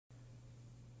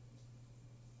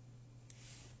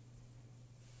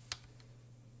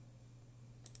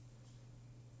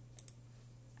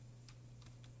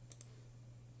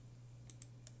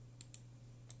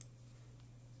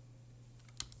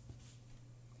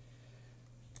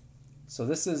So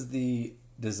this is the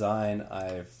design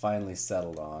I've finally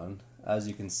settled on. As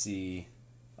you can see,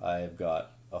 I've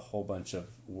got a whole bunch of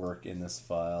work in this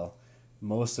file,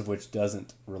 most of which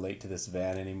doesn't relate to this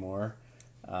van anymore.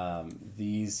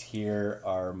 These here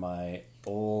are my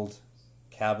old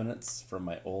cabinets from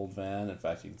my old van. In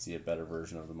fact, you can see a better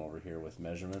version of them over here with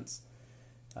measurements.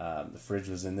 The fridge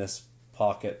was in this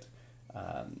pocket.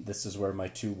 This is where my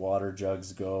 2 water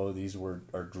jugs go. These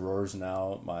are drawers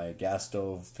now. My gas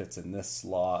stove fits in this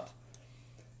slot.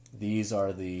 These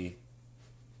are the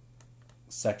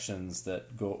sections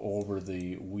that go over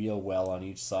the wheel well on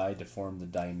each side to form the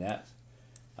dinette.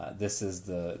 This is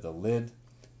the lid.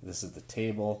 This is the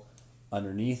table.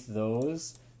 Underneath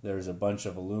those, there's a bunch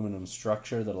of aluminum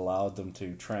structure that allowed them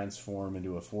to transform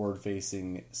into a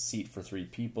forward-facing seat for 3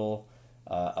 people,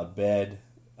 a bed,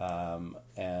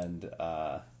 and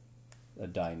a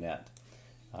dinette.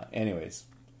 Anyways,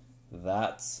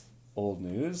 that's old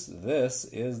news. This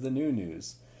is the new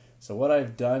news. So what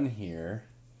I've done here,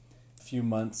 a few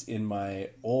months in my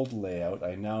old layout,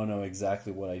 I now know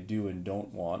exactly what I do and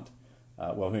don't want.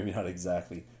 Well, maybe not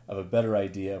exactly. I have a better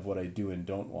idea of what I do and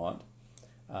don't want.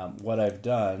 What I've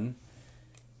done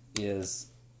is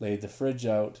laid the fridge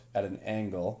out at an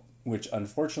angle, which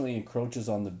unfortunately encroaches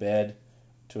on the bed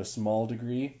to a small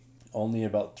degree, only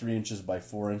about 3 inches by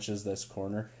 4 inches this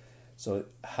corner. So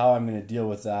how I'm going to deal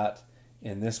with that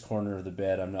in this corner of the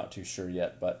bed, I'm not too sure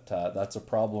yet, but that's a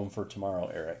problem for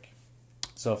tomorrow, Eric.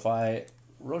 So if I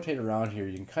rotate around here,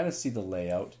 you can kind of see the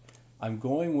layout. I'm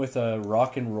going with a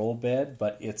rock and roll bed,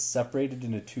 but it's separated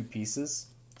into 2 pieces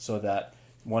so that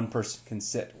one person can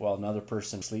sit while another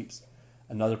person sleeps.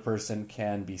 Another person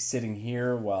can be sitting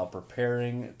here while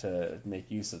preparing to make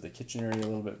use of the kitchen area a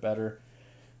little bit better.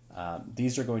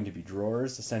 These are going to be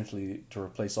drawers, essentially to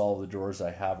replace all of the drawers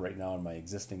I have right now in my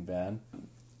existing van.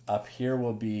 Up here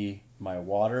will be my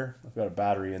water. I've got a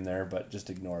battery in there, but just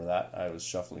ignore that. I was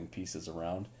shuffling pieces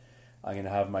around. I'm going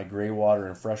to have my gray water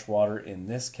and fresh water in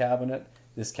this cabinet.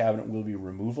 This cabinet will be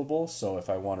removable, so if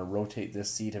I want to rotate this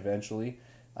seat eventually,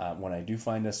 when I do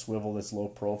find a swivel that's low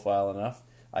profile enough,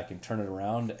 I can turn it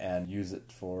around and use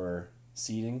it for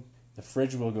seating. The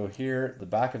fridge will go here. The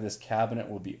back of this cabinet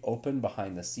will be open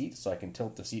behind the seat, so I can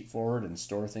tilt the seat forward and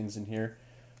store things in here.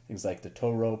 Things like the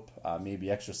tow rope,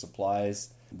 maybe extra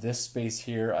supplies. This space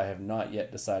here, I have not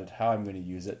yet decided how I'm going to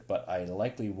use it, but I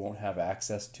likely won't have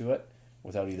access to it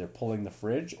without either pulling the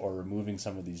fridge or removing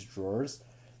some of these drawers.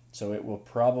 So it will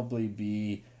probably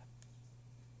be,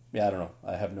 I don't know.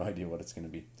 I have no idea what it's going to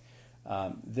be.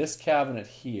 This cabinet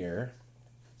here,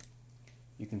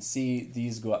 you can see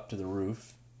these go up to the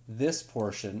roof. This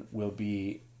portion will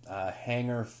be a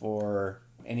hanger for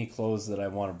any clothes that I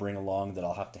want to bring along that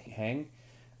I'll have to hang.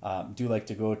 Do like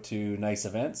to go to nice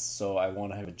events, so I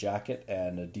want to have a jacket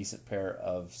and a decent pair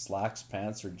of slacks,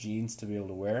 pants, or jeans to be able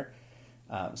to wear.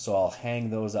 So I'll hang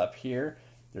those up here.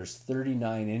 There's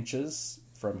 39 inches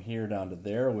from here down to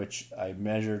there, which I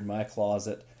measured my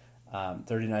closet.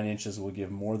 39 inches will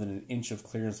give more than an inch of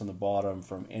clearance on the bottom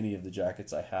from any of the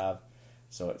jackets I have,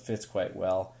 so it fits quite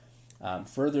well.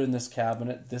 Further in this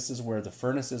cabinet, this is where the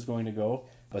furnace is going to go,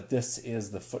 but this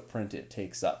is the footprint it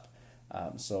takes up.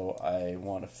 So I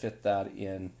want to fit that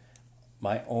in.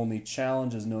 My only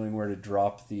challenge is knowing where to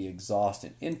drop the exhaust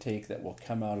and intake that will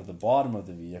come out of the bottom of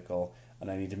the vehicle, and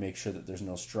I need to make sure that there's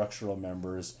no structural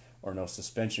members or no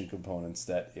suspension components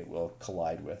that it will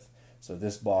collide with. So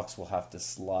this box will have to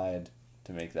slide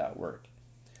to make that work.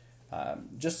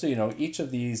 Just so you know, each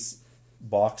of these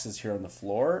boxes here on the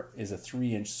floor is a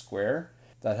 3-inch square.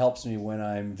 That helps me when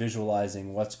I'm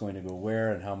visualizing what's going to go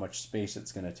where and how much space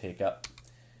it's going to take up.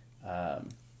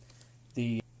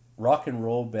 The rock and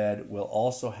roll bed will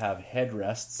also have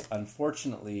headrests.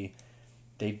 Unfortunately,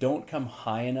 they don't come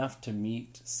high enough to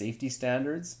meet safety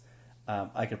standards.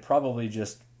 I could probably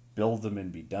just build them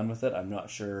and be done with it. I'm not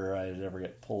sure I'd ever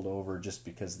get pulled over just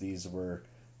because these were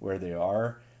where they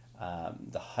are.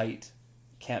 The height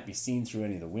can't be seen through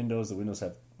any of the windows. The windows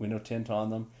have window tint on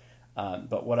them.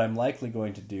 But what I'm likely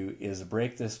going to do is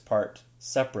break this part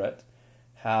separate,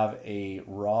 have a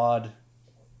rod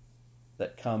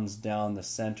that comes down the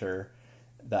center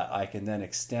that I can then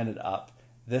extend it up.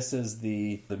 This is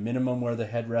the minimum where the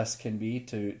headrest can be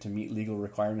to meet legal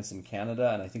requirements in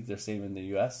Canada, and I think they're same in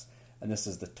the US. And this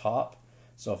is the top.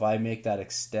 So if I make that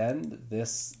extend,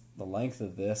 the length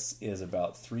of this is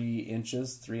about 3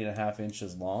 inches, 3.5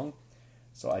 inches long.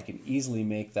 So I can easily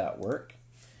make that work.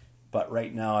 But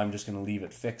right now I'm just going to leave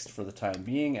it fixed for the time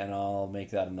being, and I'll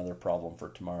make that another problem for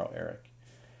tomorrow, Eric.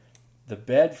 The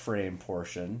bed frame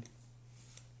portion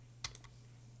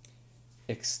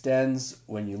extends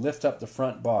when you lift up the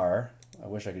front bar. I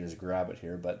wish I could just grab it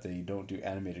here, but they don't do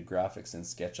animated graphics in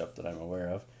SketchUp that I'm aware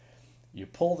of. You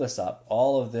pull this up,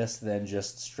 all of this then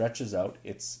just stretches out.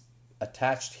 It's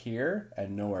attached here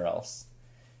and nowhere else.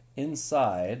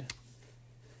 Inside,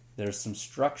 there's some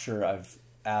structure I've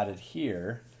added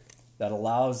here that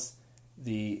allows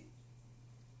the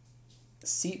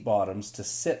seat bottoms to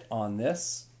sit on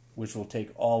this, which will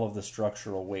take all of the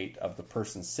structural weight of the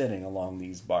person sitting along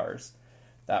these bars.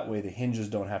 That way the hinges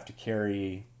don't have to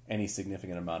carry any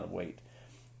significant amount of weight.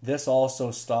 This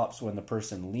also stops when the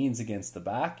person leans against the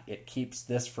back. It keeps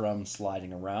this from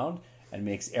sliding around and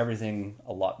makes everything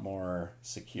a lot more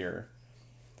secure.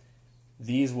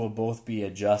 These will both be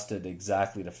adjusted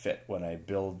exactly to fit when I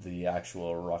build the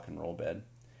actual rock and roll bed.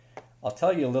 I'll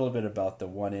tell you a little bit about the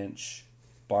 1-inch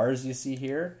bars you see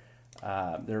here.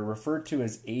 They're referred to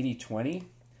as 80-20.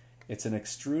 It's an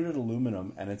extruded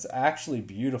aluminum, and it's actually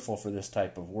beautiful for this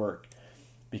type of work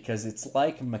because it's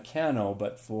like Mechano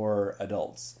but for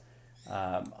adults.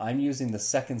 I'm using the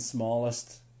second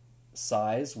smallest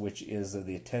size, which is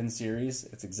the 10 series.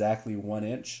 It's exactly 1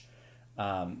 inch.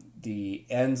 The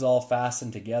ends all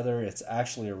fasten together. It's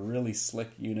actually a really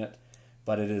slick unit,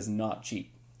 but it is not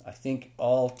cheap. I think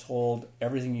all told,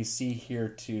 everything you see here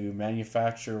to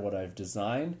manufacture what I've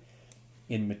designed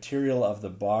in material of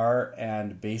the bar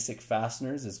and basic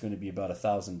fasteners is going to be about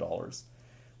 $1,000.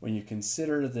 When you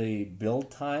consider the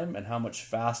build time and how much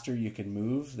faster you can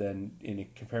move than in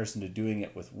comparison to doing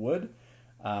it with wood,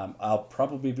 I'll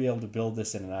probably be able to build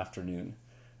this in an afternoon,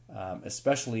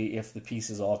 especially if the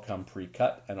pieces all come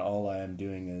pre-cut and all I am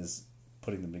doing is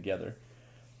putting them together.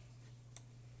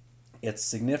 It's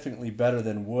significantly better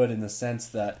than wood in the sense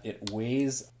that it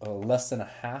weighs less than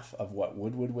a half of what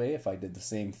wood would weigh if I did the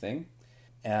same thing.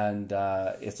 And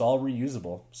it's all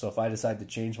reusable. So if I decide to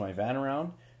change my van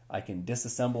around, I can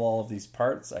disassemble all of these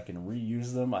parts, I can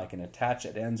reuse them, I can attach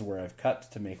at ends where I've cut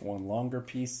to make one longer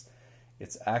piece.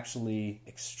 It's actually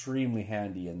extremely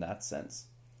handy in that sense.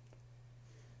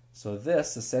 So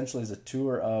this essentially is a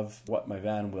tour of what my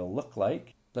van will look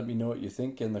like. Let me know what you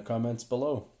think in the comments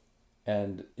below.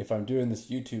 And if I'm doing this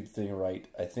YouTube thing right,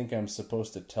 I think I'm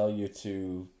supposed to tell you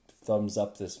to thumbs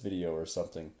up this video or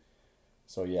something.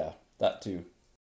 So yeah, that too.